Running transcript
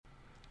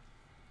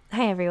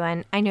Hi,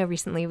 everyone. I know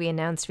recently we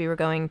announced we were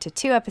going to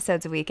 2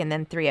 episodes a week and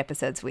then 3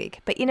 episodes a week.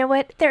 But you know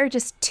what? There are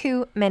just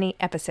too many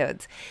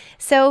episodes.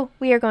 So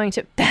we are going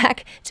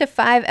back to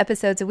 5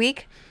 episodes a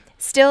week.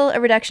 Still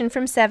a reduction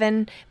from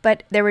 7,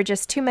 but there were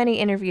just too many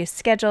interviews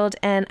scheduled,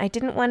 and I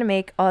didn't want to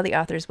make all the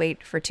authors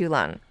wait for too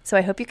long. So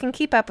I hope you can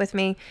keep up with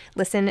me.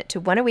 Listen to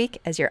 1 a week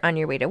as you're on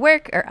your way to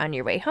work or on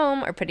your way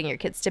home or putting your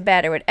kids to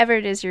bed or whatever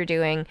it is you're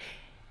doing.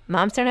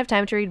 Moms Don't Have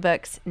Time to Read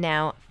Books,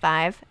 now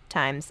 5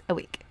 times a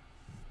week.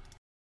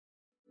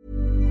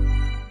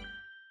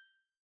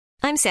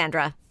 I'm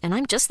Sandra, and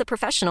I'm just the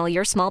professional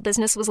your small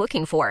business was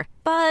looking for.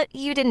 But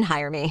you didn't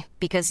hire me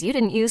because you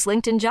didn't use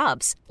LinkedIn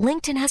Jobs.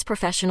 LinkedIn has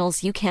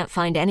professionals you can't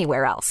find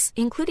anywhere else,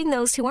 including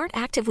those who aren't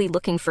actively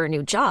looking for a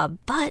new job,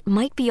 but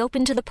might be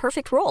open to the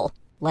perfect role,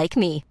 like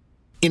me.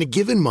 In a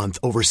given month,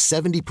 over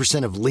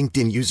 70% of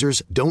LinkedIn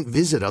users don't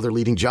visit other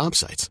leading job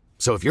sites.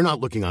 So if you're not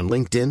looking on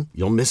LinkedIn,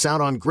 you'll miss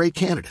out on great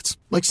candidates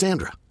like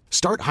Sandra.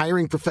 Start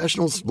hiring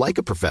professionals like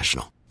a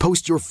professional.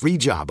 Post your free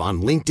job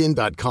on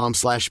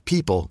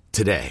linkedin.com/people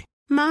today.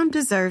 Mom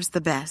deserves the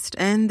best,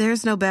 and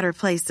there's no better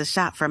place to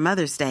shop for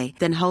Mother's Day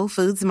than Whole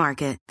Foods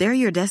Market. They're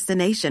your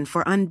destination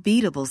for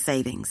unbeatable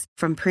savings,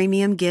 from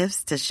premium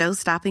gifts to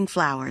show-stopping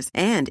flowers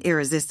and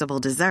irresistible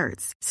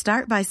desserts.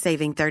 Start by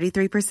saving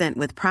 33%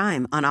 with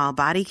Prime on all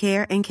body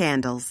care and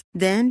candles.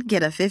 Then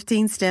get a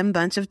 15-stem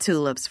bunch of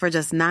tulips for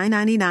just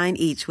 $9.99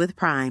 each with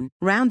Prime.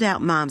 Round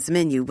out Mom's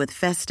menu with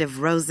festive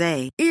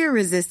rosé,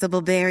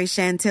 irresistible berry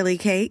chantilly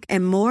cake,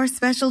 and more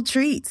special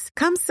treats.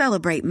 Come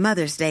celebrate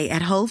Mother's Day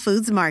at Whole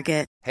Foods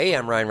Market. Hey,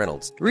 I'm Ryan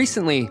Reynolds.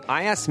 Recently,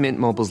 I asked Mint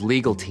Mobile's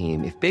legal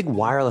team if big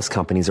wireless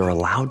companies are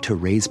allowed to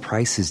raise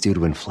prices due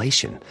to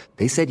inflation.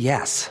 They said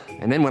yes.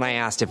 And then when I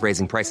asked if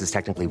raising prices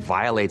technically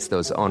violates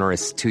those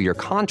onerous 2-year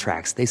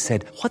contracts, they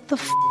said, "What the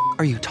f***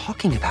 are you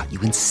talking about, you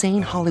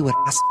insane Hollywood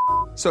ass?"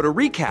 So to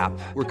recap,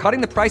 we're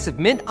cutting the price of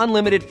Mint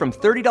Unlimited from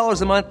 $30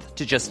 a month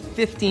to just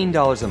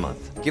 $15 a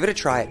month. Give it a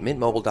try at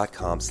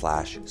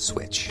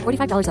mintmobile.com/switch.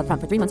 $45 up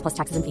front for 3 months plus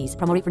taxes and fees.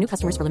 Promo rate for new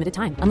customers for limited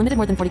time. Unlimited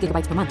more than 40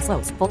 gigabytes per month.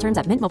 Slows full terms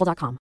at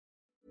mintmobile.com.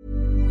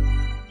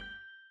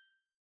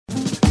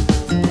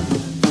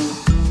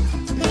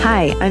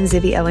 Hi, I'm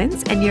Zibby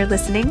Owens, and you're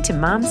listening to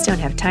Moms Don't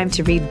Have Time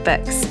to Read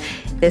Books.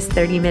 This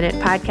 30-minute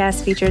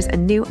podcast features a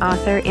new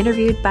author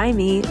interviewed by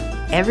me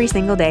every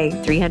single day,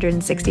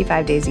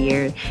 365 days a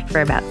year,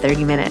 for about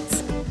 30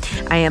 minutes.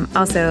 I am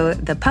also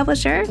the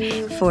publisher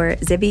for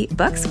Zibby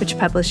Books, which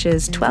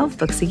publishes 12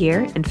 books a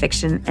year in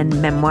fiction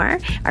and memoir.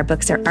 Our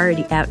books are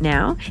already out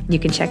now. You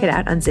can check it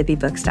out on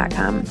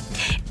zibbybooks.com.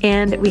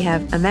 And we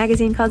have a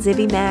magazine called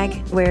Zibby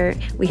Mag, where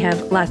we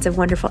have lots of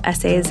wonderful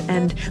essays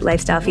and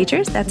lifestyle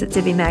features. That's at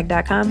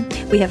zibbymag.com.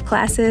 We have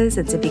classes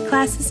at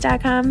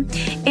zibbyclasses.com.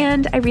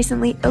 And I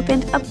recently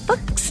opened a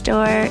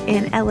bookstore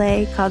in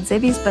LA called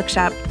Zibby's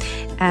Bookshop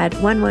at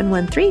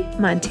 1113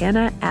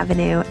 Montana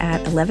Avenue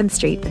at 11th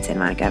Street in Santa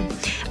Monica.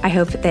 I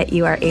hope that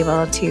you are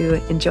able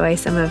to enjoy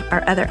some of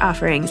our other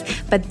offerings.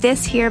 But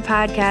this here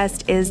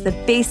podcast is the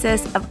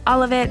basis of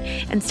all of it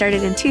and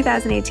started in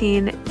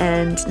 2018.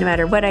 And no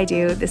matter what I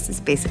do, this is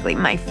basically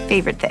my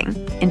favorite thing.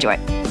 Enjoy.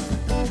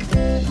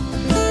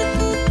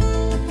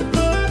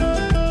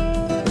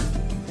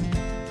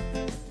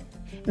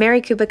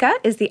 Mary Kubica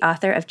is the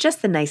author of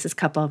Just the Nicest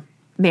Couple.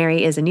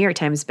 Mary is a New York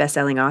Times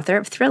bestselling author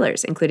of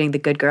thrillers, including The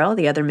Good Girl,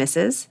 The Other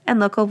Misses,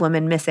 and Local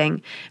Woman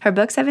Missing. Her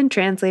books have been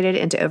translated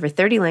into over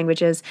 30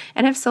 languages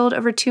and have sold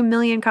over 2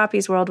 million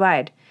copies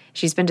worldwide.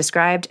 She's been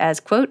described as,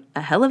 quote,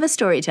 a hell of a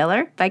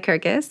storyteller by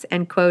Kirkus,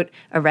 and, quote,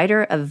 a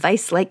writer of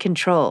vice-like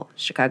control,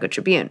 Chicago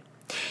Tribune.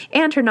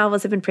 And her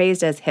novels have been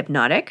praised as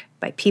hypnotic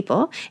by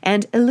People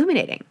and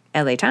illuminating,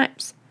 LA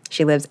Times.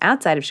 She lives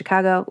outside of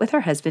Chicago with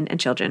her husband and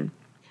children.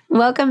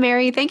 Welcome,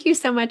 Mary. Thank you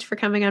so much for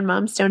coming on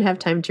Moms Don't Have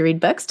Time to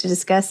Read Books to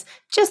discuss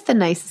Just the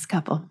Nicest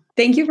Couple.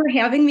 Thank you for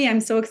having me. I'm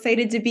so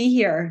excited to be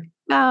here.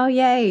 Oh,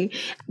 yay.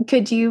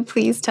 Could you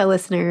please tell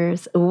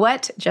listeners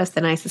what Just the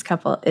Nicest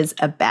Couple is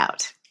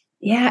about?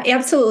 Yeah,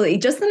 absolutely.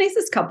 Just the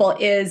Nicest Couple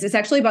is it's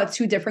actually about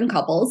 2 different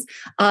couples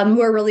who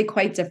are really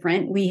quite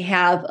different. We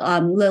have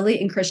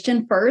Lily and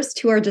Christian first,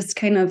 who are just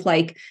kind of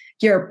like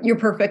your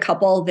perfect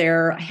couple.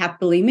 They're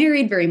happily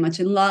married, very much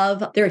in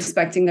love. They're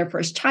expecting their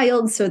first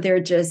child, so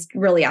they're just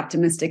really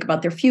optimistic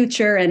about their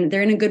future, and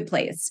they're in a good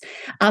place.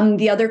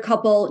 The other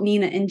couple,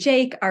 Nina and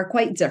Jake, are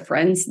quite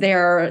different.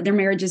 Their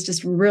marriage is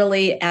just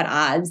really at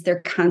odds.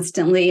 They're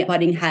constantly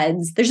butting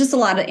heads. There's just a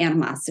lot of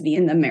animosity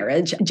in the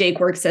marriage. Jake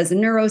works as a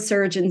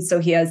neurosurgeon, so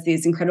he has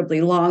these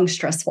incredibly long,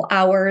 stressful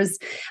hours.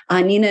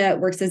 Nina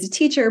works as a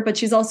teacher, but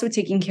she's also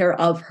taking care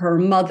of her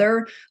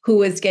mother,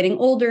 who is getting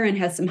older and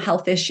has some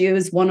health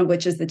issues, one of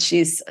which is that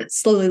she's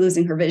slowly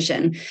losing her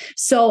vision.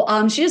 So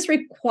she just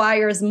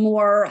requires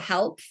more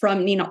help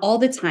from Nina all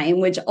the time,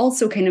 which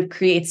also kind of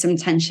creates some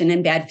tension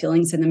and bad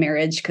feelings in the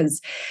marriage because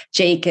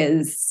Jake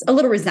is a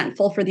little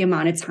resentful for the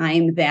amount of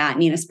time that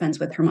Nina spends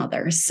with her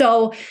mother.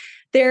 So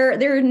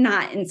they're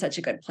not in such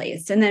a good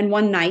place. And then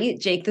one night,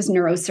 Jake, this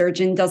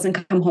neurosurgeon,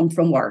 doesn't come home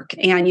from work.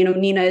 And,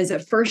 Nina is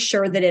at first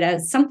sure that it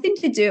has something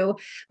to do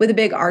with a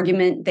big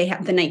argument they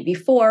had the night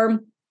before.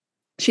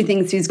 She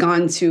thinks he's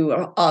gone to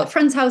a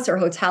friend's house or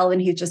hotel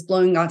and he's just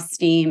blowing off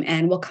steam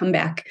and will come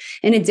back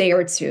in a day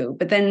or two.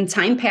 But then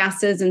time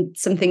passes and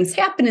some things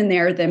happen in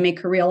there that make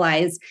her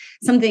realize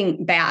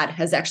something bad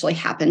has actually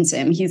happened to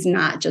him. He's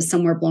not just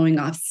somewhere blowing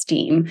off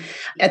steam.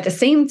 At the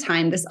same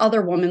time, this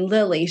other woman,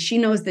 Lily, she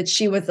knows that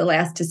she was the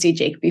last to see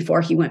Jake before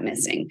he went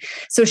missing.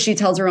 So she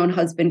tells her own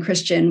husband,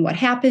 Christian, what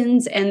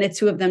happens. And the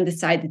two of them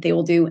decide that they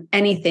will do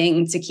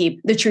anything to keep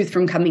the truth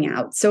from coming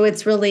out. So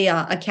it's really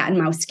a cat and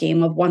mouse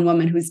game of one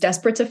woman who's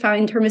desperate to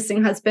find her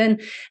missing husband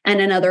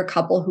and another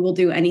couple who will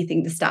do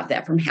anything to stop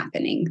that from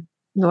happening.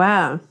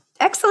 Wow.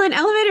 Excellent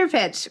elevator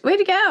pitch. Way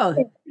to go.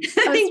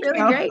 That was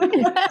really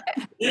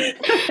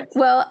great.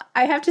 Well,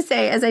 I have to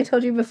say, as I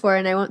told you before,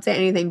 and I won't say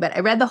anything, but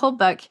I read the whole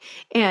book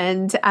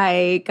and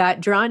I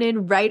got drawn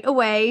in right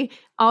away.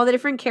 All the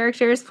different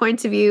characters'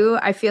 points of view.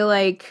 I feel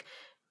like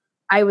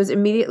I was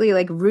immediately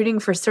like rooting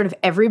for sort of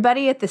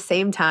everybody at the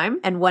same time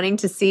and wanting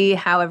to see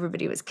how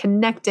everybody was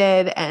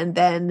connected, and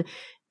then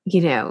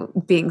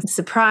being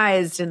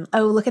surprised and,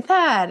 oh, look at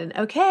that. And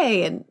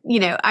okay. And,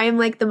 I am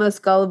like the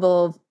most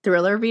gullible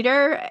thriller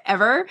reader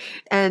ever.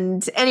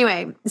 And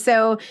anyway,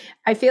 so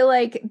I feel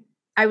like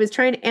I was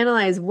trying to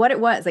analyze what it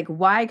was. Like,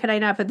 why could I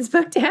not put this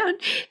book down?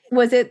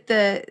 Was it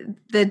the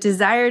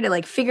desire to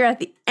like figure out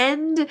the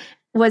end?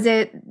 Was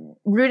it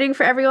rooting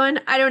for everyone?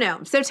 I don't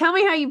know. So tell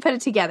me how you put it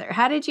together.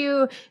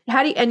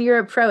 And you're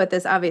a pro at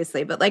this,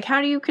 obviously, but like,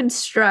 how do you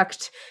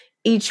construct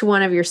each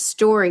one of your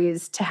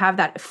stories to have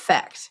that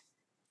effect?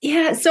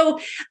 Yeah. So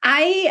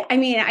I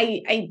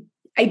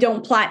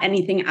don't plot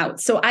anything out.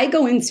 So I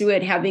go into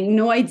it having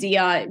no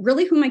idea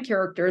really who my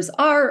characters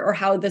are or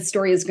how the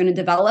story is going to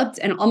develop.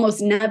 And almost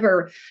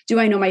never do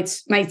I know my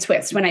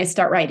twist when I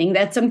start writing.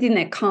 That's something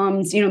that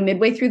comes,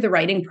 midway through the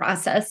writing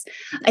process.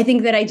 I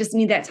think that I just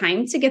need that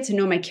time to get to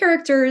know my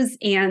characters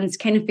and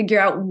kind of figure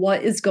out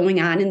what is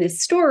going on in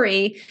this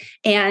story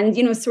and,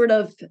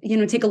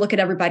 take a look at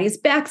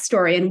everybody's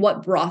backstory and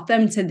what brought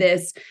them to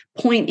this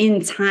point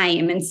in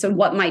time. And so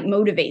what might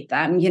motivate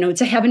them,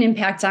 to have an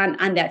impact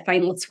on that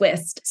final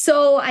twist.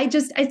 So I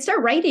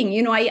start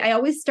writing, I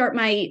always start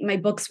my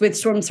books with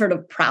some sort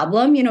of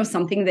problem,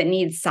 something that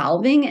needs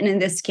solving. And in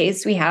this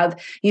case, we have,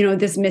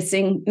 this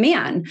missing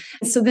man.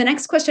 So the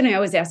next question I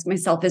always ask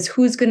myself is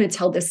who's going to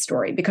tell this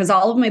story? Because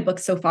all of my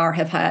books so far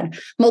have had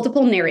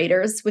multiple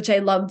narrators, which I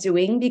love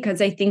doing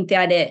because I think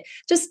that it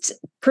just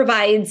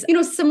provides,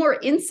 some more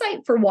insight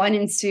for one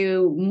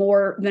into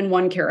more than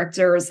one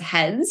character's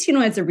heads.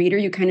 As a reader,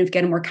 you kind of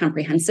get a more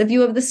comprehensive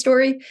view of the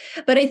story.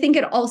 But I think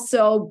it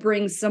also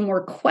brings some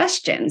more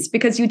questions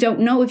because you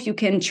don't know if you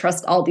can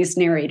trust all these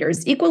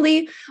narrators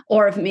equally,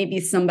 or if maybe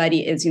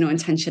somebody is,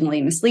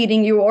 intentionally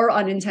misleading you or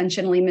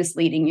unintentionally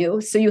misleading you.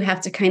 So you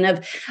have to kind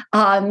of,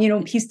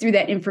 piece through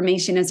that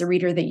information as a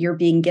reader that you're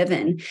being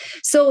given.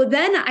 So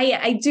then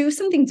I do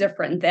something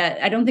different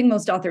that I don't think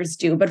most authors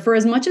do, but for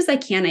as much as I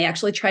can, I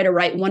actually try to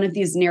write one of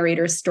these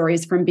narrators'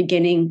 stories from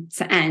beginning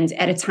to end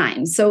at a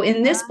time. So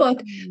in this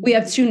book, we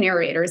have two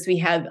narrators. We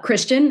have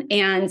Christian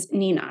and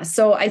Nina.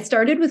 So I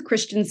started with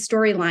Christian's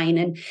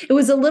storyline, and it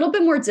was a little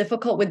bit more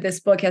difficult with this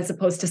book as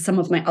opposed to some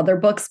of my other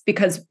books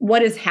because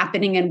what is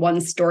happening in one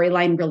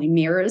storyline really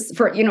mirrors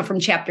from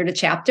chapter to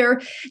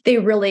chapter. They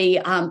really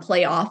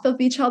play off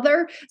of each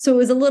other. So it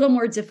was a little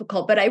more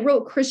difficult, but I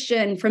wrote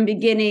Christian from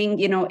beginning,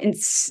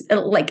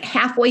 like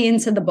halfway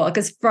into the book,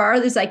 as far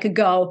as I could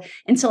go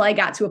until I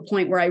got to a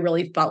point where I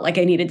really felt like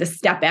I needed to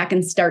step back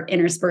and start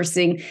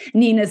interspersing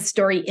Nina's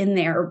story in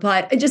there.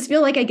 But I just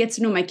feel like I get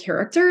to know my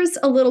characters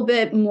a little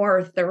bit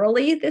more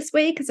thoroughly this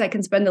way because I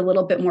can spend a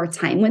little bit more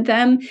time with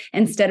them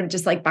instead of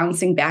just like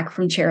bouncing back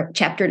from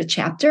chapter to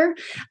chapter.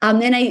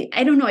 And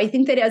I don't know, I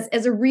think that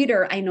as a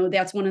reader, I know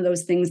that's one of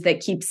those things that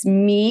keeps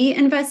me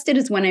invested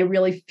is when I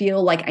really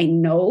feel like I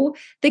know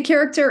the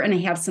character and I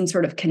have some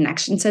sort of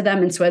connection to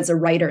them. And so as a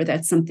writer,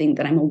 that's something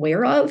that I'm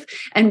aware of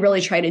and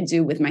really try to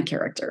do with my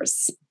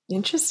characters.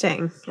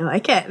 Interesting. I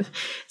like it.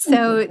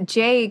 So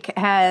Jake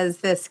has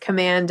this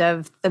command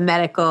of the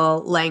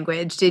medical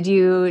language. Did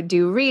you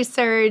do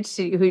research?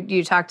 Who do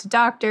you talk to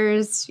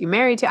doctors? You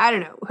married to? I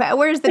don't know.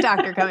 Where's the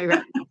doctor coming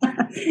from?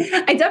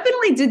 I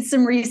definitely did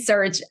some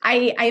research.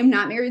 I am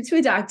not married to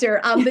a doctor,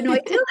 but no,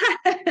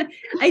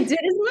 I did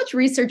as much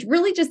research,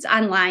 really just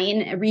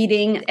online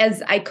reading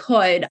as I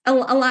could. A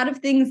lot of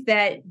things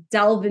that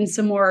delve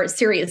into more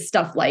serious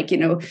stuff like,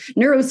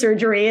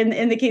 neurosurgery.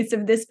 In the case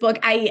of this book,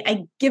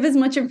 I give as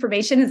much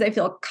information as I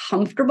feel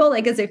comfortable,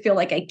 like as I feel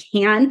like I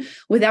can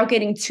without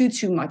getting too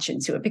much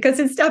into it, because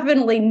it's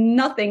definitely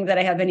nothing that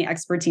I have any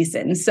expertise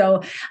in.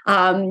 So,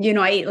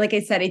 like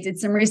I said, I did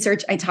some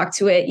research. I talked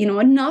to it,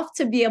 enough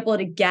to be able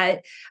to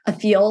get a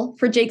feel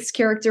for Jake's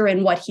character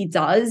and what he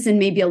does, and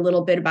maybe a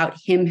little bit about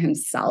him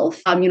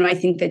himself. I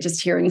think that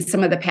just hearing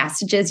some of the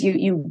passages,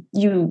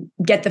 you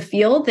get the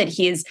feel that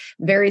he is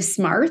very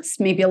smart,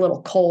 maybe a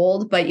little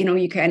cold, but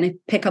you kind of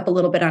pick up a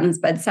little bit on his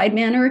bedside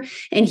manner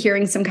and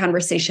hearing some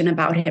conversation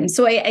about him.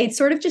 So I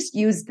sort of just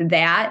used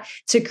that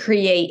to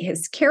create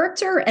his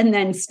character and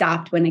then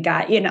stopped when it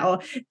got,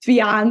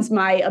 beyond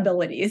my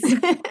abilities.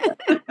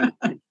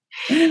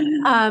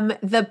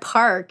 The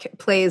park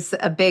plays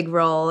a big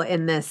role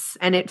in this,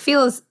 and it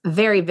feels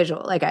very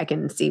visual. Like I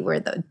can see where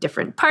the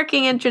different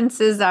parking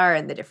entrances are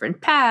and the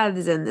different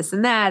paths and this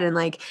and that, and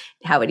like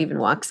how it even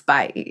walks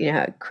by,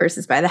 it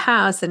courses by the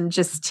house, and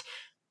just,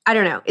 I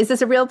don't know. Is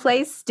this a real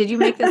place? Did you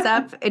make this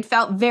up? It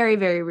felt very,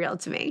 very real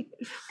to me.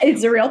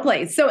 It's a real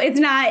place. So it's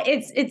not,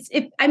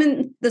 I'm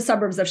in the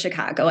suburbs of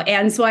Chicago.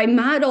 And so I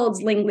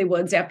modeled Langley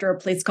Woods after a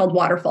place called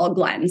Waterfall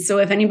Glen. So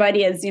if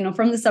anybody is,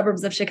 from the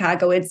suburbs of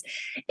Chicago,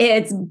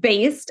 it's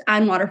based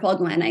on Waterfall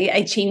Glen.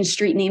 I changed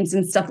street names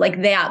and stuff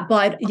like that.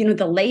 But,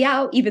 the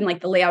layout, even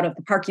like the layout of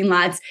the parking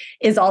lots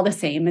is all the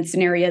same. It's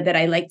an area that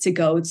I like to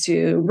go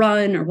to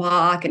run or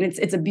walk. And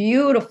it's a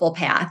beautiful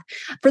path.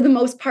 For the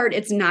most part,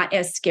 it's not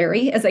as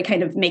scary as I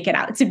kind of make it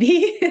out to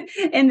be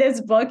in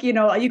this book. You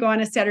go on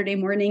a Saturday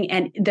morning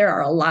and there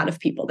are a lot of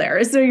people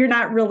there. So you're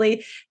not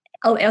really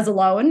as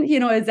alone,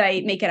 as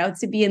I make it out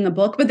to be in the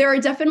book. But there are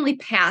definitely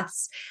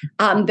paths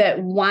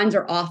that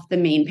wander off the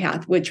main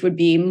path, which would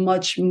be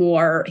much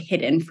more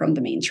hidden from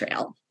the main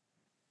trail.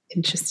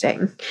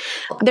 Interesting.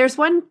 There's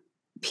one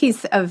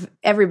piece of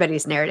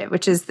everybody's narrative,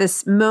 which is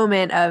this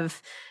moment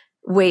of,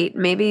 wait,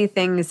 maybe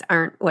things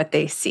aren't what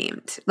they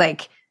seemed.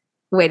 Like,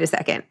 wait a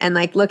second. And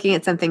like looking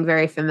at something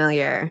very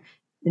familiar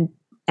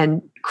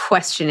and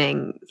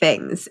questioning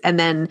things, and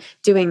then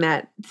doing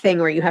that thing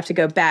where you have to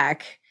go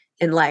back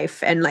in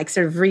life and like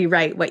sort of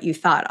rewrite what you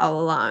thought all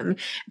along.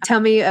 Tell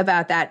me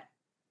about that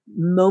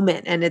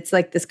moment. And it's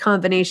like this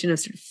combination of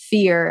sort of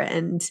fear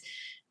and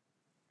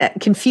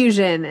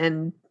confusion,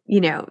 and,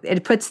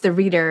 it puts the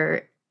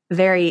reader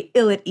very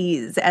ill at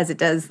ease as it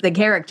does the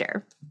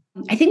character.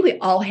 I think we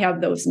all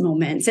have those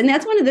moments. And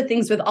that's one of the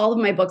things with all of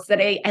my books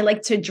that I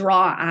like to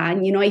draw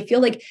on. I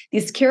feel like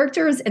these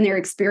characters and their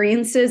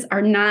experiences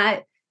are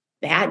not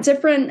that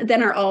different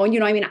than our own.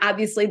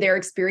 Obviously they're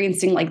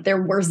experiencing like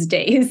their worst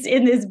days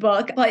in this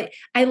book, but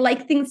I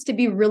like things to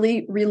be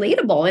really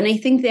relatable. And I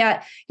think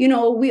that,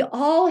 we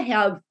all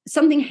have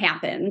something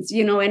happens,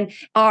 and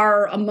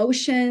our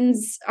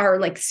emotions are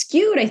like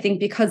skewed, I think,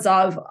 because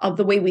of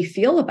the way we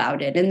feel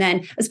about it. And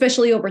then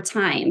especially over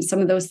time,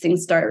 some of those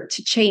things start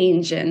to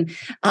change and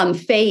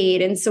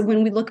fade. And so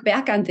when we look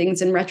back on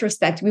things in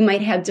retrospect, we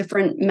might have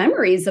different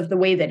memories of the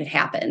way that it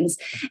happens.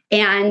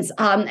 And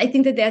I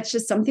think that that's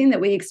just something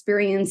that we experience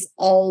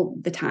all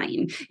the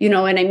time,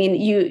 and I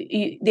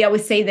mean, they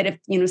always say that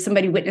if,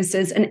 somebody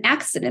witnesses an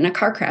accident, a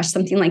car crash,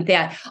 something like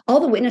that, all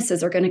the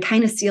witnesses are going to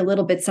kind of see a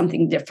little bit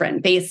something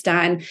different based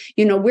on,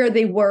 where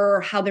they were,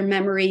 how their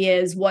memory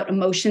is, what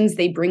emotions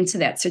they bring to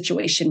that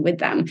situation with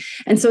them.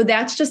 And so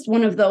that's just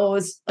one of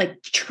those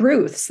like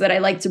truths that I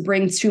like to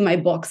bring to my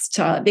books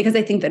because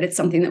I think that it's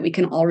something that we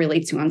can all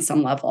relate to on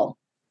some level.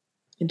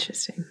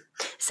 Interesting.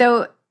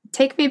 So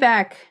take me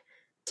back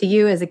to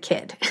you as a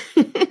kid.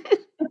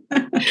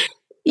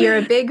 You're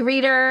a big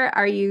reader.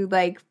 Are you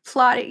like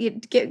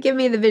plotting? Give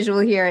me the visual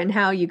here and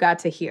how you got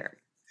to here.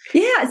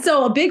 Yeah,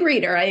 so a big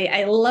reader.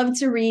 I love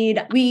to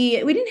read. We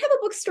didn't have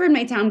a bookstore in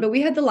my town, but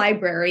we had the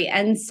library.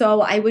 And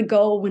so I would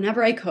go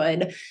whenever I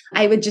could.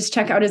 I would just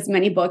check out as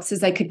many books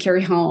as I could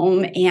carry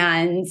home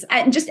and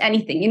just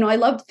anything. I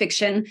loved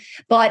fiction,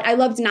 but I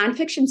loved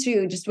nonfiction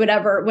too. Just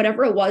whatever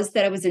it was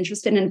that I was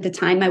interested in at the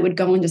time, I would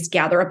go and just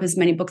gather up as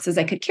many books as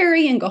I could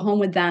carry and go home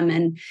with them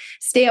and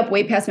stay up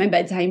way past my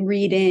bedtime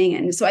reading.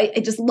 And so I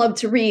just loved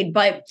to read,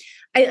 but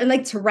I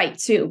like to write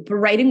too, but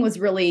writing was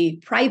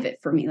really private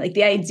for me. Like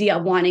the idea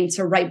of wanting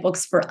to write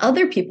books for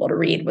other people to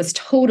read was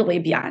totally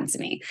beyond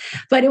me.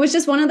 But it was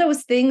just one of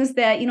those things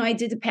that, I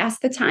did to pass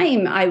the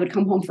time. I would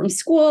come home from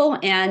school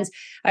and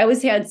I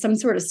always had some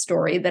sort of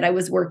story that I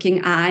was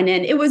working on.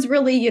 And it was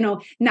really,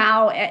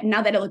 now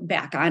that I look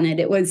back on it,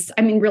 it was,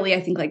 really,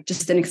 I think like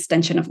just an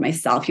extension of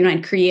myself.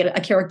 I'd create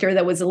a character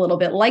that was a little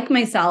bit like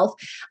myself,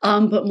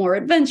 but more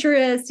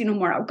adventurous,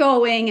 more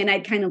outgoing. And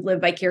I'd kind of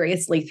live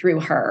vicariously through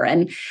her.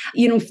 And,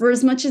 for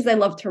as much as I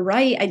love to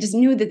write, I just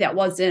knew that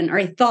wasn't, or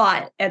I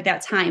thought at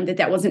that time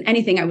that wasn't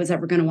anything I was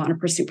ever going to want to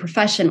pursue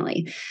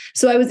professionally.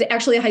 So I was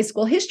actually a high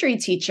school history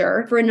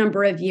teacher for a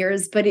number of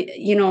years, but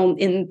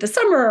in the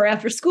summer or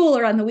after school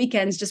or on the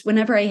weekends, just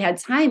whenever I had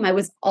time, I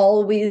was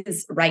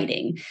always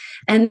writing.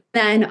 And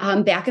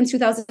then back in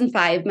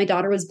 2005, my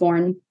daughter was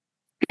born.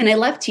 And I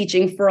left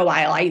teaching for a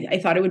while. I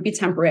thought it would be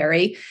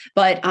temporary,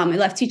 but I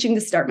left teaching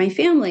to start my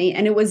family.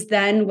 And it was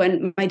then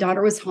when my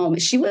daughter was home.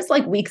 She was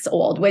like weeks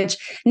old, which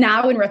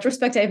now in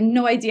retrospect, I have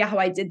no idea how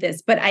I did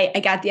this, but I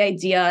got the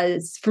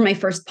ideas for my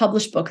first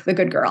published book, The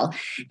Good Girl.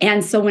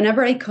 And so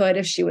whenever I could,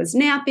 if she was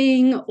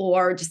napping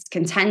or just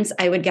content,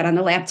 I would get on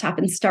the laptop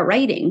and start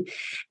writing.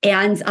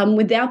 And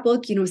with that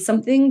book,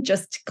 something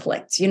just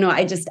clicked.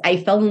 I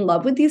fell in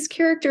love with these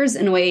characters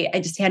in a way I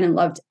just hadn't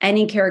loved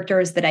any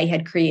characters that I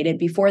had created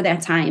before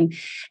that time.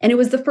 And it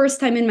was the first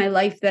time in my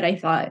life that I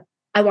thought,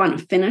 I want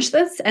to finish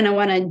this and I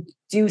want to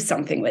do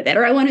something with it,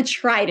 or I want to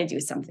try to do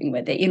something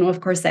with it.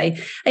 Of course, I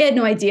had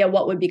no idea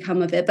what would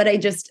become of it, but I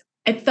just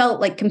I felt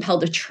like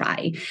compelled to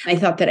try. I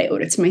thought that I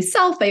owed it to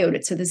myself. I owed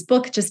it to this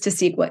book just to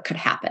see what could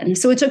happen.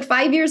 So it took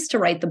 5 years to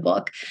write the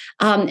book.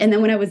 And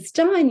then when I was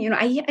done,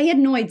 I had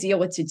no idea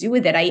what to do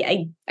with it.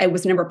 I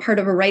was never part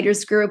of a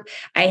writer's group.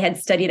 I had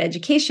studied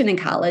education in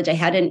college. I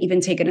hadn't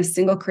even taken a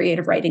single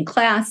creative writing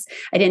class.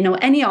 I didn't know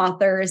any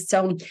authors.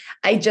 So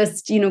I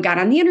just, got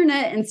on the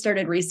internet and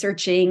started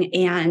researching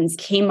and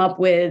came up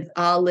with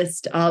a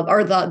list of,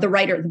 or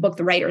the book,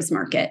 The Writer's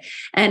Market,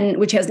 and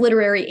which has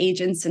literary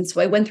agents. And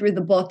so I went through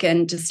the book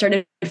and just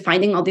started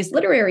finding all these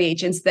literary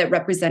agents that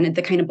represented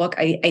the kind of book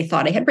I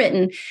thought I had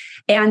written.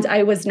 And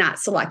I was not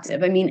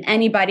selective. I mean,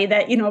 anybody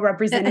that,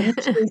 represented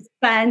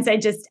Spence,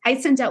 I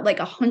sent out like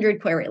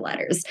 100 query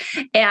letters.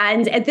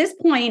 And at this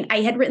point,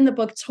 I had written the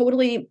book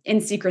totally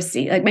in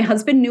secrecy. Like my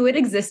husband knew it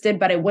existed,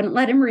 but I wouldn't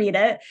let him read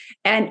it.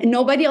 And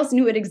nobody else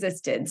knew it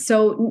existed.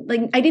 So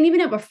like, I didn't even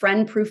have a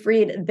friend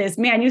proofread this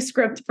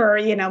manuscript for,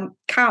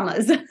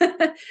 commas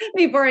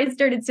before I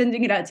started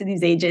sending it out to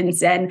these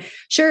agents. And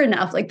sure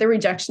enough, like the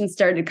rejections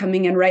started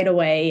coming in right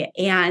away.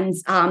 And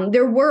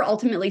there were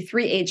ultimately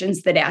 3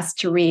 agents that asked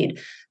to read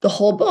the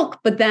whole book,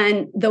 but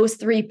then those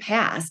 3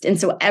 passed. And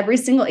so every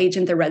single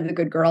agent that read The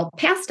Good Girl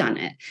passed on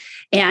it.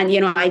 And,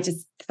 I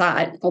just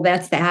thought, well,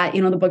 that's that,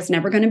 the book's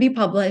never going to be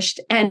published.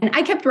 And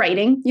I kept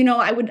writing.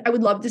 I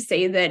would love to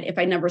say that if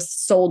I never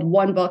sold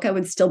one book, I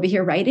would still be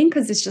here writing,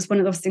 because it's just one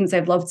of those things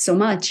I've loved so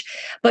much.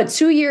 But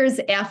 2 years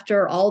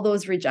after all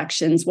those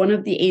rejections, one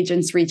of the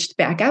agents reached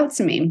back out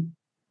to me.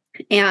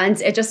 And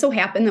it just so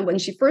happened that when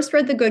she first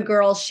read The Good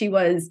Girl, she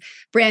was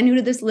brand new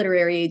to this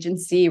literary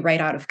agency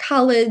right out of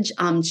college.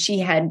 She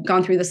had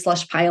gone through the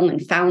slush pile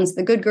and found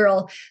The Good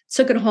Girl,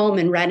 took it home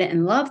and read it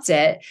and loved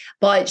it.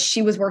 But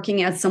she was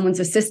working as someone's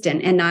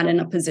assistant and not in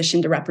a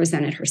position to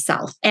represent it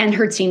herself. And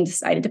her team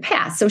decided to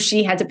pass. So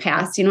she had to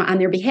pass, on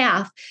their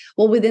behalf.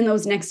 Well, within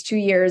those next 2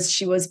 years,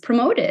 she was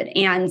promoted.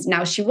 And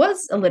now she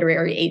was a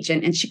literary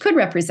agent and she could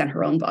represent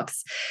her own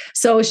books.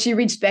 So she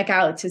reached back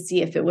out to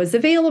see if it was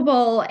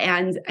available.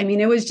 And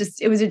it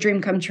was a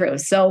dream come true.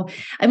 So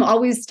I'm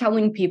always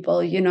telling people,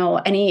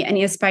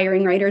 any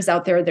aspiring writers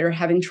out there that are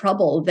having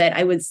trouble, that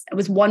I was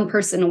one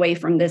person away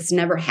from this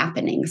never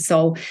happening.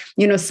 So,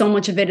 so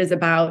much of it is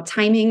about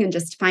timing and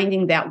just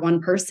finding that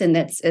one person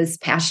that's as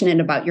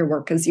passionate about your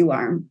work as you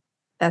are.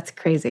 That's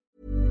crazy.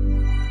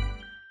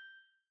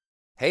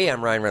 Hey,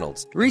 I'm Ryan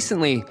Reynolds.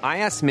 Recently, I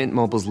asked Mint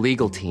Mobile's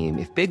legal team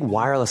if big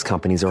wireless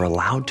companies are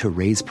allowed to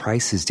raise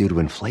prices due to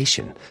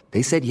inflation.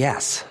 They said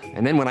yes.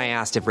 And then when I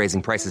asked if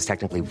raising prices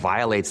technically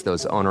violates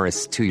those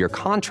onerous 2-year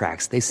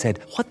contracts, they said,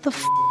 "What the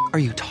f*** are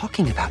you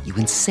talking about, you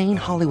insane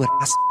Hollywood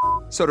ass?"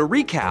 So to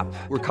recap,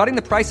 we're cutting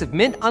the price of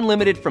Mint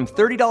Unlimited from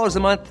 $30 a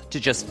month to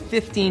just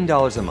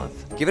 $15 a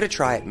month. Give it a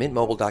try at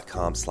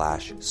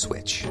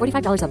mintmobile.com/switch.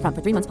 $45 up front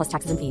for 3 months plus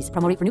taxes and fees.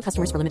 Promo rate for new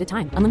customers for limited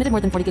time. Unlimited more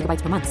than 40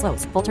 gigabytes per month.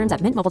 Slows full terms at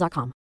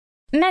mintmobile.com.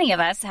 Many of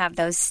us have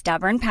those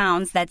stubborn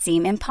pounds that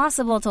seem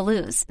impossible to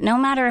lose, no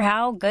matter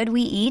how good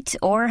we eat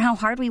or how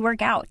hard we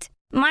work out.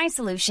 My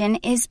solution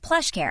is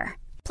PlushCare.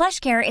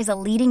 PlushCare is a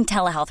leading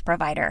telehealth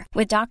provider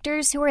with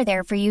doctors who are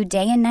there for you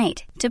day and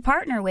night to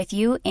partner with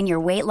you in your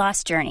weight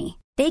loss journey.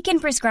 They can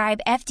prescribe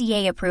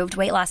FDA-approved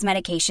weight loss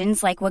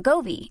medications like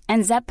Wegovy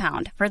and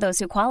Zepbound for those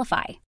who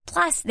qualify.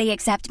 Plus, they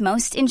accept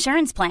most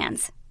insurance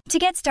plans. To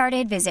get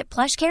started, visit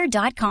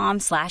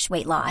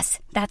plushcare.com/weightloss.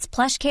 That's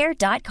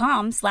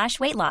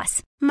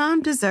plushcare.com/weightloss.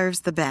 Mom deserves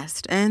the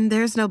best, and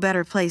there's no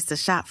better place to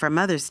shop for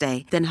Mother's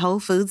Day than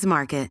Whole Foods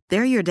Market.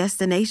 They're your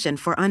destination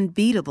for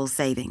unbeatable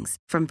savings,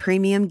 from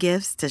premium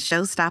gifts to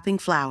show-stopping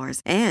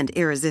flowers and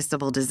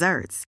irresistible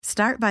desserts.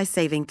 Start by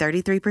saving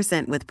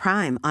 33% with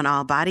Prime on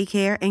all body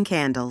care and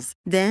candles.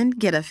 Then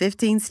get a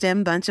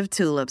 15-stem bunch of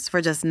tulips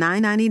for just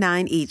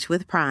 $9.99 each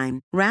with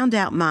Prime. Round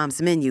out Mom's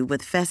menu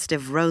with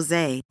festive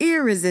rosé,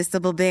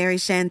 irresistible berry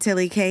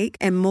chantilly cake,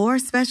 and more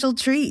special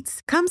treats.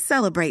 Come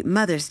celebrate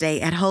Mother's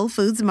Day at Whole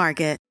Foods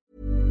Market.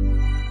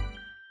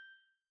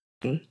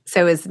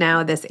 So is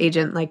now this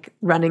agent like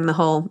running the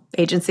whole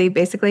agency,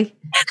 basically?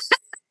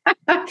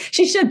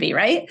 She should be,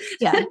 right?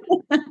 Yeah.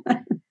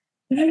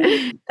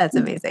 That's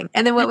amazing.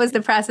 And then what was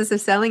the process of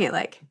selling it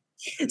like?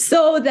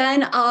 So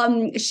then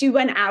she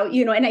went out,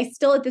 and I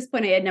still, at this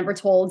point, I had never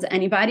told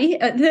anybody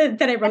that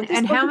I wrote this.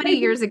 And how many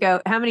years ago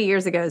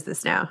is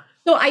this now?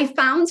 So I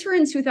found her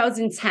in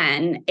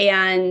 2010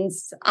 and,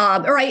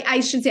 or I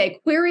should say I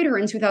queried her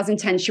in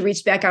 2010. She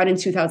reached back out in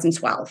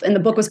 2012 and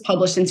the book was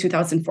published in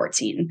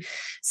 2014.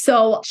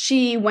 So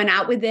she went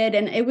out with it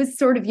and it was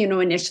sort of,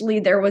 initially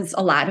there was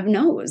a lot of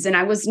no's and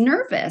I was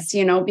nervous,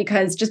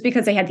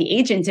 because I had the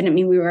agent didn't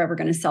mean we were ever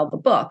going to sell the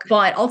book.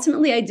 But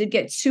ultimately I did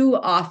get 2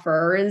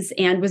 offers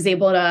and was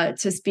able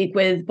to speak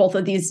with both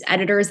of these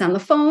editors on the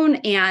phone.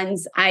 And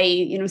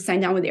I,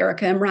 signed on with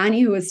Erica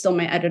Imrani, who is still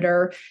my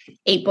editor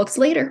 8 books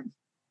later.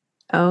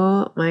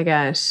 Oh my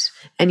gosh.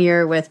 And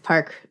you're with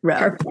Park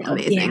Row.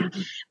 Amazing.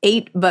 Yeah.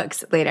 8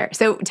 books later.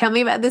 So tell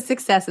me about the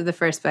success of the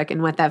first book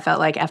and what that felt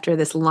like after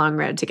this long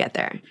road to get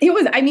there. It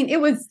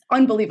was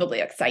unbelievably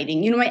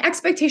exciting. My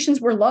expectations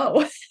were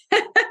low.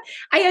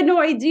 I had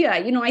no idea.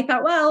 I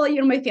thought, well,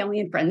 my family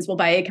and friends will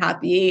buy a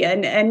copy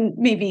and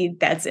maybe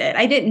that's it.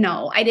 I didn't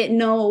know,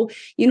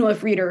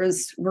 if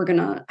readers were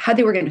how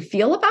they were going to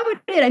feel about it.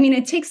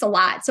 It takes a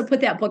lot to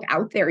put that book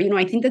out there.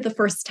 I think that the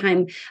first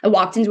time I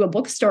walked into a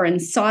bookstore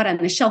and saw it on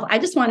the shelf, I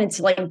just wanted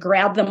to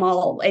grab them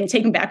all and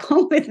take them back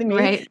home with me.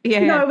 Right.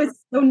 Yeah. I was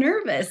so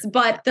nervous,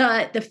 but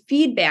the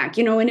feedback,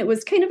 and it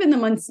was kind of in the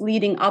months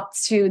leading up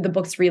to the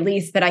book's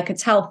release that I could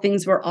tell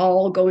things were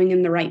all going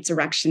in the right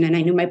direction. And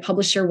I knew my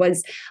publisher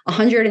was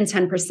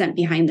 110%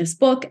 behind this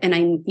book. And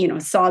I,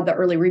 saw the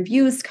early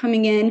reviews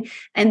coming in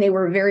and they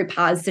were very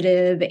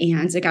positive,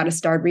 and it got a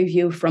starred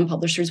review from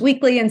Publishers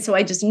Weekly. And so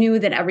I just knew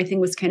that everything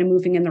was kind of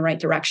moving in the right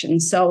direction.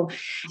 So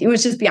it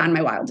was just beyond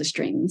my wildest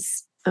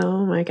dreams.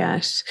 Oh my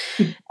gosh.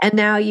 And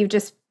now you've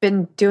just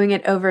been doing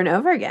it over and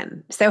over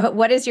again. So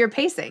what is your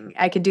pacing?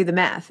 I could do the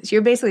math. So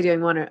you're basically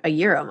doing one a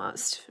year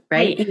almost,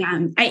 right?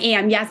 I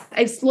am. Yes.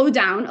 I've slowed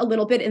down a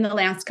little bit in the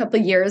last couple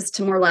of years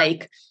to more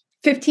like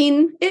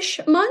 15-ish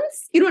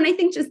months, and I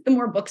think just the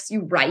more books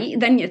you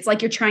write, then it's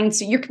like you're trying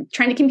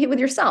to compete with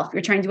yourself.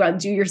 You're trying to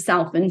outdo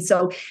yourself. And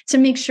so to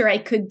make sure I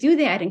could do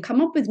that and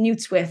come up with new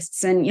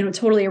twists and,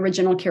 totally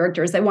original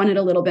characters, I wanted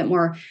a little bit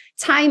more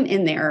time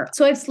in there.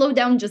 So I've slowed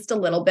down just a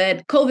little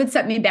bit. COVID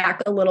set me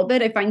back a little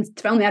bit. I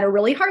found that a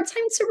really hard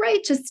time to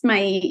write. Just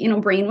my,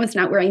 brain was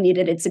not where I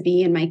needed it to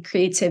be in my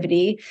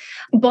creativity.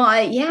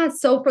 But yeah,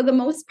 so for the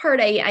most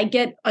part, I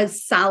get a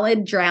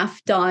solid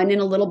draft done in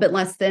a little bit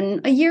less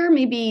than a year,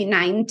 maybe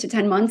 9 to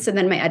 10 months. And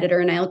then my editor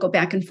and I'll go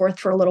back and forth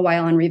for a little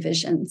while on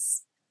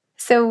revisions.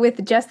 So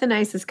with Just the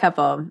Nicest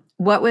Couple,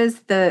 what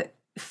was the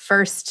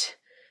first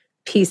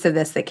piece of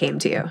this that came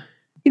to you?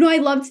 I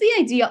loved the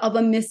idea of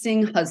a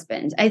missing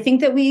husband. I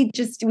think that we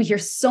hear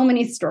so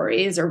many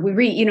stories, or we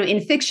read, in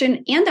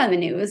fiction and on the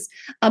news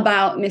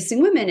about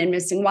missing women and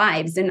missing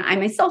wives. And I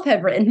myself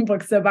have written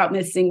books about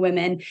missing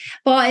women,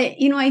 but,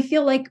 I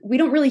feel like we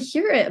don't really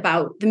hear it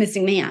about the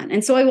missing man.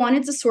 And so I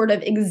wanted to sort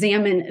of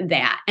examine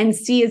that and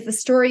see, is the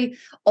story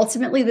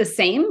ultimately the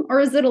same or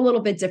is it a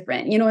little bit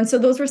different? And so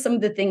those were some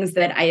of the things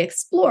that I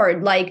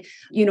explored. Like,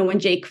 when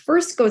Jake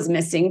first goes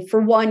missing, for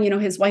one,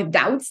 his wife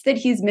doubts that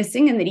he's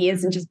missing and that he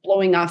isn't just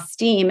blowing off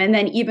steam. And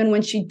then even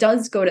when she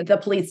does go to the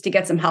police to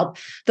get some help,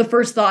 the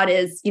first thought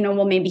is,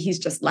 well, maybe he's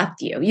just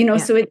left you,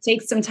 so it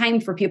takes some time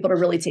for people to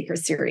really take her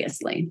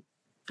seriously.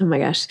 Oh my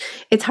gosh.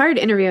 It's hard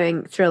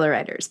interviewing thriller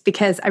writers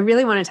because I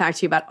really want to talk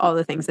to you about all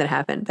the things that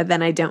happened, but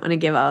then I don't want to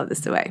give all of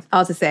this away.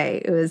 All to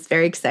say, it was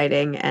very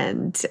exciting.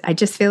 And I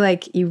just feel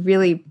like you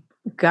really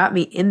got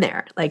me in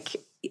there, like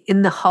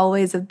in the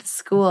hallways of the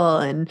school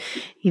and,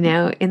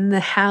 in the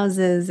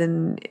houses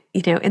and,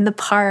 in the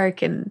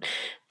park and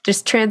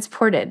just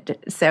transported.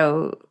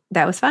 So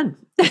that was fun.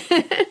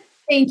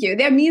 Thank you.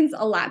 That means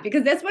a lot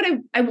because that's what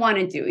I want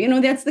to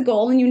do. That's the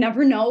goal. And you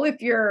never know if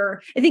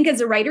I think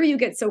as a writer, you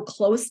get so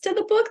close to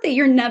the book that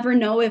you never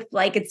know if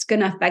it's going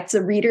to affect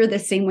the reader the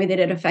same way that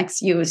it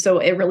affects you. So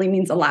it really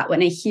means a lot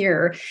when I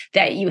hear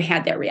that you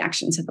had that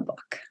reaction to the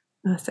book.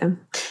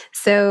 Awesome.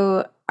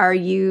 So are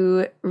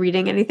you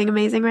reading anything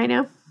amazing right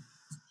now?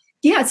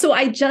 Yeah. So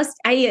I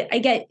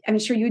get, I'm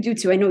sure you do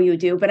too. I know you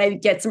do, but I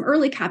get some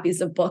early copies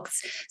of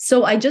books.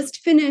 So I just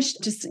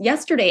finished just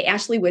yesterday,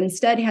 Ashley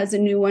Winstead has a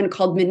new one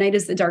called Midnight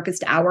is the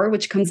Darkest Hour,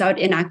 which comes out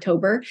in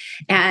October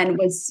and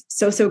was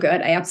so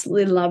good. I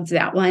absolutely loved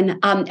that one.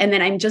 And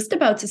then I'm just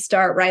about to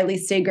start Riley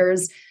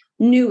Sager's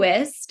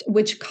newest,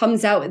 which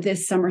comes out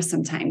this summer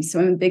sometime. So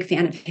I'm a big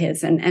fan of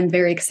his and I'm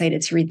very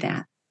excited to read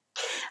that.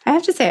 I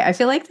have to say, I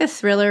feel like the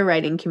thriller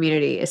writing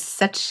community is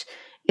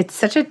it's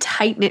such a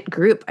tight-knit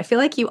group. I feel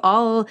like you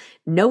all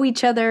know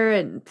each other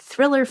and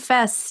Thriller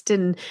Fest.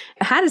 And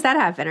how does that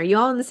happen? Are you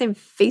all in the same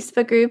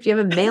Facebook group? Do you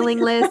have a mailing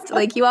list?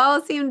 Like you all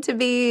seem to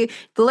be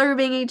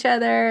blurbing each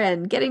other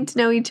and getting to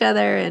know each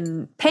other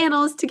and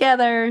panels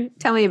together.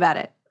 Tell me about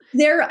it.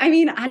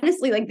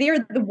 Honestly, they're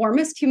the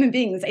warmest human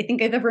beings I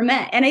think I've ever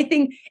met. And I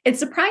think it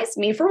surprised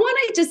me. For one,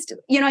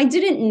 I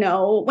didn't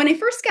know when I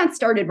first got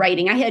started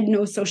writing, I had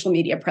no social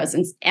media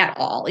presence at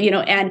all,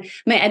 and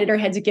my editor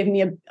had to give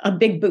me a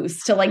big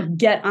boost to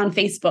get on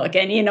Facebook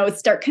and,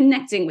 start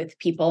connecting with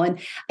people. And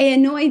I had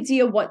no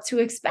idea what to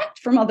expect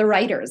from other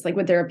writers.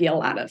 Would there be a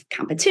lot of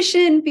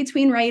competition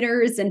between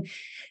writers? And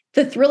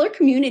the thriller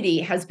community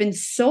has been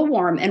so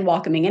warm and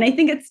welcoming. And I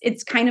think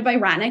it's kind of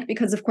ironic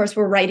because, of course,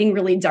 we're writing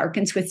really dark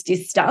and twisty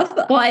stuff.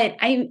 But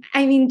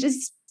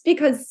just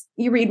because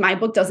you read my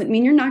book doesn't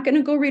mean you're not going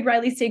to go read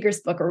Riley Sager's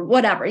book or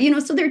whatever,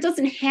 so there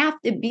doesn't have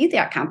to be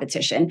that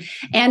competition.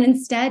 And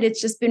instead, it's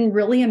just been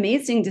really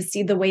amazing to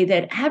see the way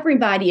that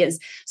everybody is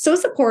so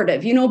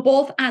supportive,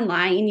 both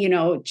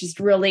online, just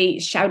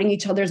really shouting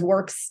each other's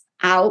works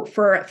out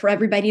for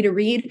everybody to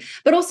read,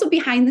 but also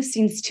behind the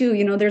scenes too.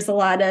 There's a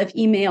lot of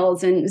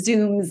emails and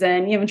Zooms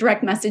and,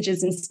 direct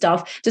messages and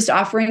stuff, just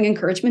offering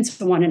encouragement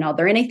to one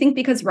another. And I think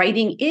because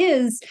writing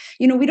is,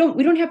 we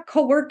don't have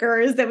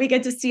coworkers that we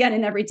get to see on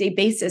an everyday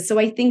basis. So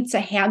I think to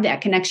have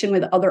that connection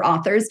with other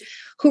authors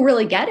who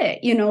really get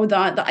it,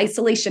 the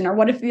isolation or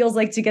what it feels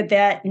like to get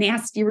that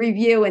nasty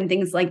review and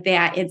things like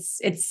that, it's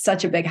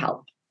such a big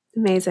help.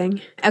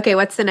 Amazing. Okay,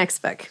 what's the next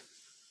book?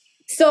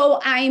 So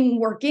I'm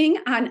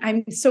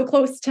so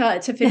close to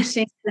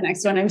finishing the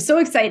next one. I'm so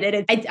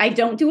excited. I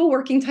don't do a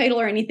working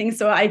title or anything.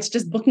 So it's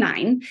just book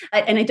 9.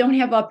 And I don't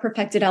have a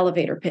perfected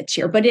elevator pitch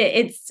here, but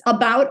it's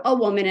about a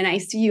woman, an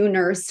ICU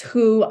nurse,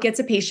 who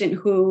gets a patient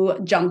who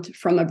jumped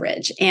from a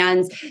bridge.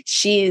 And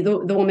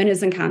the woman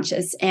is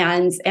unconscious.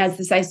 And as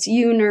this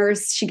ICU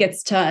nurse, she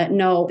gets to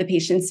know the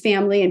patient's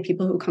family and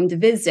people who come to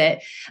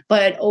visit.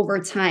 But over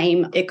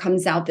time, it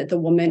comes out that the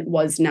woman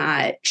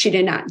she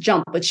did not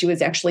jump, but she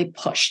was actually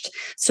pushed.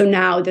 So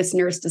now this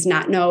nurse does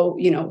not know,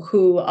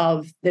 who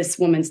of this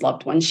woman's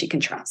loved ones she can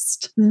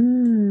trust.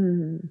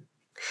 And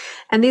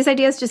these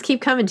ideas just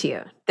keep coming to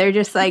you. They're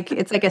just like,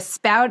 it's like a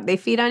spout. They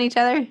feed on each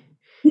other.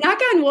 Knock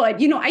on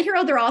wood. I hear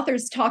other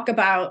authors talk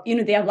about,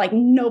 they have like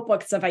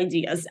notebooks of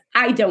ideas.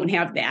 I don't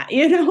have that,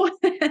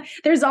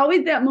 There's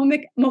always that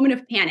moment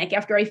of panic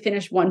after I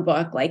finish one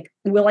book, like,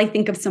 will I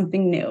think of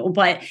something new?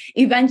 But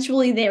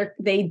eventually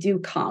they do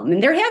come.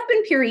 And there have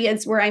been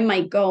periods where I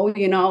might go,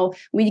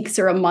 weeks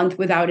or a month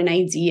without an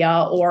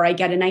idea, or I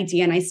get an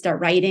idea and I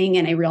start writing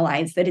and I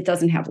realize that it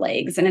doesn't have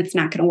legs and it's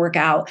not going to work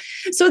out.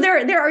 So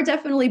there are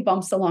definitely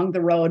bumps along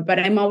the road, but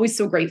I'm always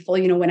so grateful,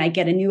 when I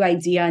get a new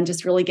idea and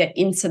just really get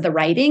into the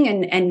writing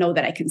and know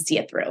that I can see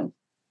it through.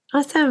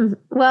 Awesome.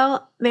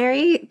 Well,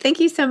 Mary, thank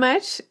you so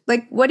much.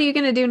 Like, what are you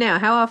going to do now?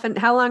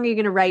 How long are you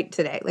going to write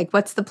today? Like,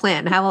 what's the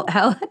plan?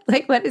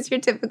 What is your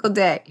typical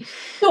day?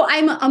 So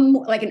I'm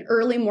like an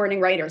early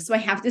morning writer. So I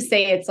have to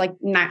say it's like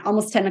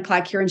almost 10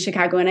 o'clock here in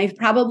Chicago. And I've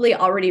probably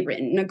already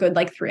written a good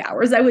 3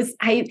 hours. I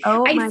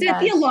set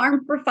the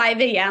alarm for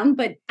 5 a.m.,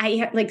 but I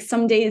have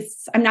some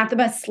days I'm not the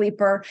best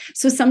sleeper.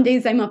 So some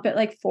days I'm up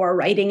at 4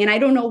 writing, and I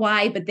don't know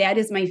why, but that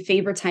is my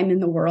favorite time in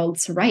the world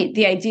to write.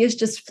 The ideas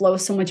just flow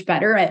so much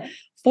better at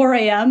 4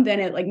 a.m. than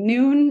at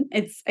noon.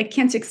 I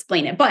can't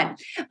explain it, but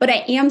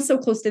I am so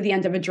close to the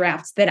end of a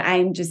draft that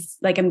I'm just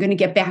I'm going to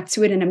get back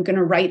to it, and I'm going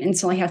to write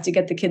until I have to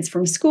get the kids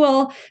from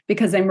school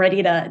because I'm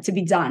ready to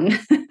be done.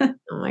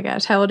 Oh my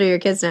gosh. How old are your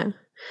kids now?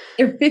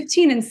 They're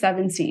 15 and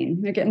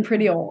 17. They're getting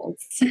pretty old.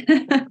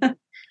 I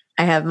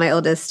have my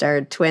oldest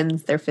are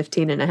twins. They're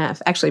 15 and a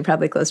half, actually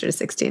probably closer to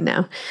 16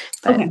 now.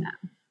 But okay.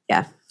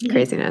 Yeah,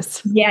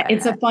 craziness. Yeah,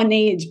 it's a fun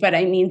age, but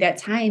I mean, that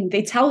time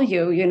they tell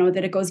you,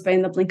 that it goes by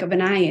in the blink of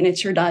an eye, and it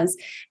sure does.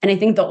 And I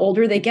think the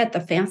older they get, the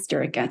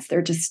faster it gets.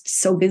 They're just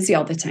so busy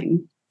all the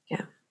time.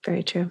 Yeah,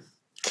 very true.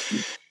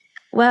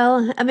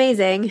 Well,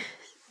 amazing.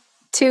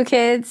 2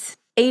 kids,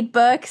 8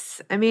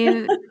 books. I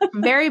mean,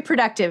 very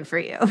productive for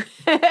you.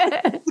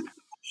 And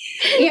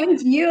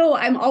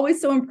I'm always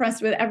so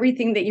impressed with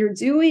everything that you're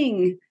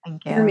doing.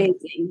 Thank you. You're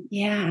amazing.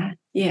 Yeah.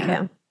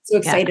 So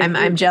excited. Yeah,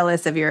 I'm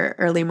jealous of your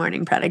early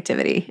morning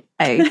productivity.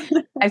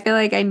 I feel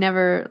like I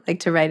never like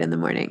to write in the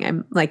morning.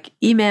 I'm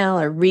email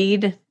or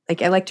read.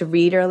 I like to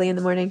read early in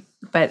the morning,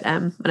 but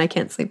when I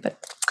can't sleep,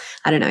 but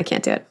I don't know, I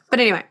can't do it.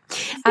 But anyway,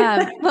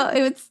 well,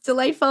 it was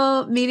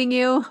delightful meeting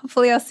you.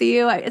 Hopefully I'll see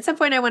you. At some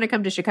point I want to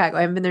come to Chicago.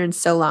 I haven't been there in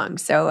so long.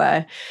 So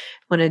I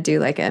want to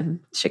do a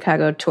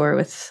Chicago tour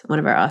with one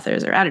of our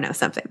authors, or I don't know,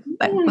 something,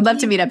 but would love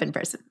to meet up in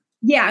person.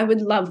 Yeah, I would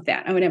love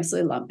that. I would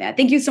absolutely love that.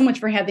 Thank you so much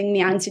for having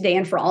me on today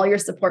and for all your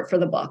support for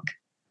the book.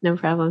 No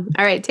problem.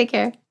 All right. Take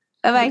care.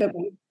 Bye-bye.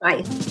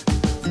 Bye.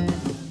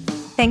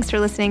 Thanks for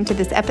listening to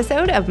this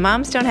episode of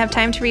Moms Don't Have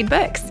Time to Read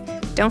Books.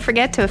 Don't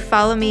forget to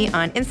follow me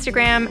on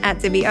Instagram at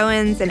Zibby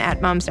Owens and at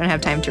Moms Don't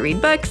Have Time to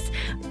Read Books.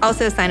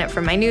 Also sign up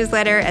for my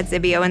newsletter at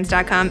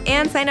zibbyowens.com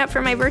and sign up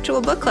for my virtual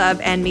book club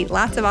and meet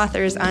lots of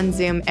authors on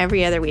Zoom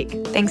every other week.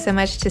 Thanks so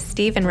much to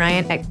Steve and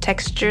Ryan at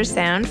Texture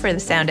Sound for the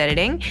sound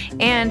editing.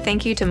 And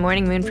thank you to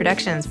Morning Moon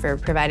Productions for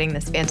providing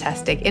this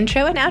fantastic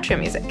intro and outro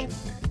music.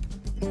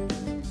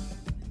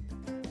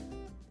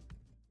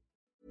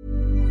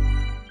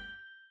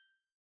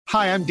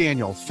 Hi, I'm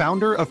Daniel,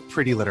 founder of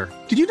Pretty Litter.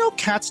 Did you know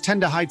cats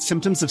tend to hide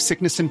symptoms of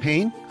sickness and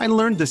pain? I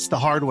learned this the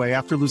hard way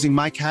after losing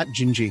my cat,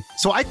 Gingy.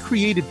 So I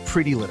created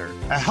Pretty Litter,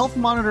 a health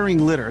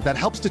monitoring litter that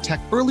helps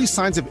detect early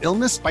signs of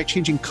illness by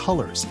changing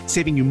colors,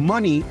 saving you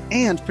money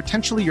and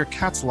potentially your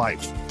cat's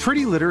life.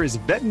 Pretty Litter is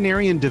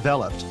veterinarian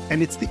developed,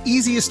 and it's the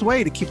easiest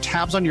way to keep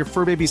tabs on your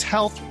fur baby's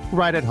health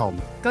right at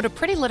home. Go to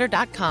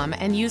prettylitter.com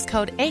and use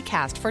code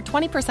ACAST for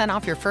 20%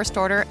 off your first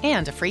order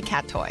and a free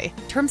cat toy.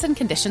 Terms and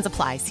conditions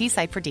apply. See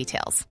site for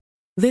details.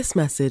 This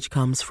message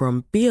comes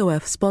from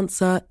BOF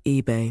sponsor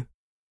eBay.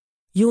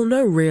 You'll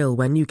know real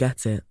when you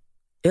get it.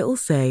 It'll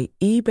say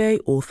eBay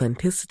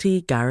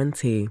Authenticity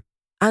Guarantee.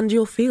 And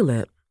you'll feel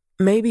it.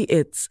 Maybe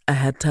it's a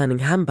head-turning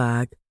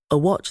handbag, a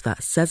watch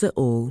that says it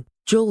all,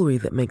 jewelry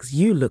that makes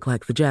you look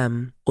like the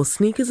gem, or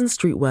sneakers and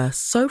streetwear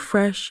so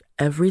fresh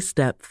every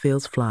step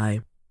feels fly.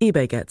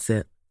 eBay gets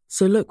it.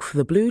 So look for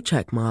the blue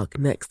check mark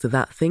next to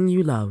that thing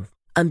you love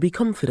and be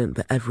confident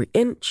that every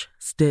inch,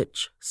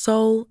 stitch,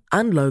 sole,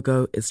 and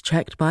logo is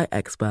checked by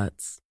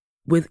experts.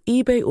 With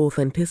eBay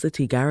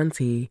Authenticity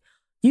Guarantee,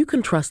 you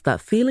can trust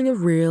that feeling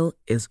of real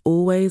is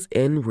always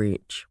in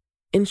reach.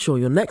 Ensure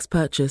your next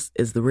purchase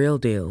is the real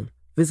deal.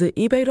 Visit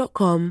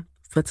ebay.com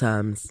for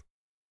terms.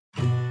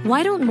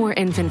 Why don't more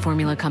infant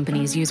formula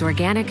companies use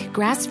organic,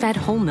 grass-fed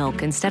whole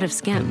milk instead of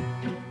skim?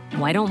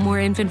 Why don't more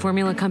infant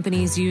formula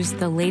companies use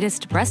the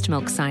latest breast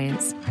milk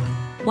science?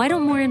 Why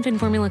don't more infant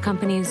formula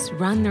companies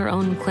run their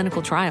own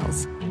clinical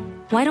trials?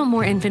 Why don't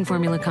more infant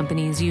formula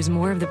companies use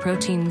more of the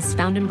proteins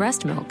found in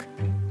breast milk?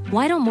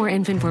 Why don't more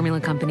infant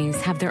formula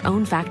companies have their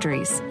own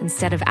factories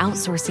instead of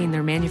outsourcing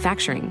their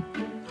manufacturing?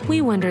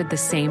 We wondered the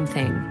same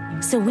thing.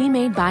 So we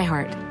made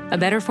ByHeart, a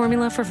better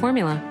formula for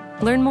formula.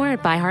 Learn more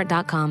at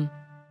byheart.com.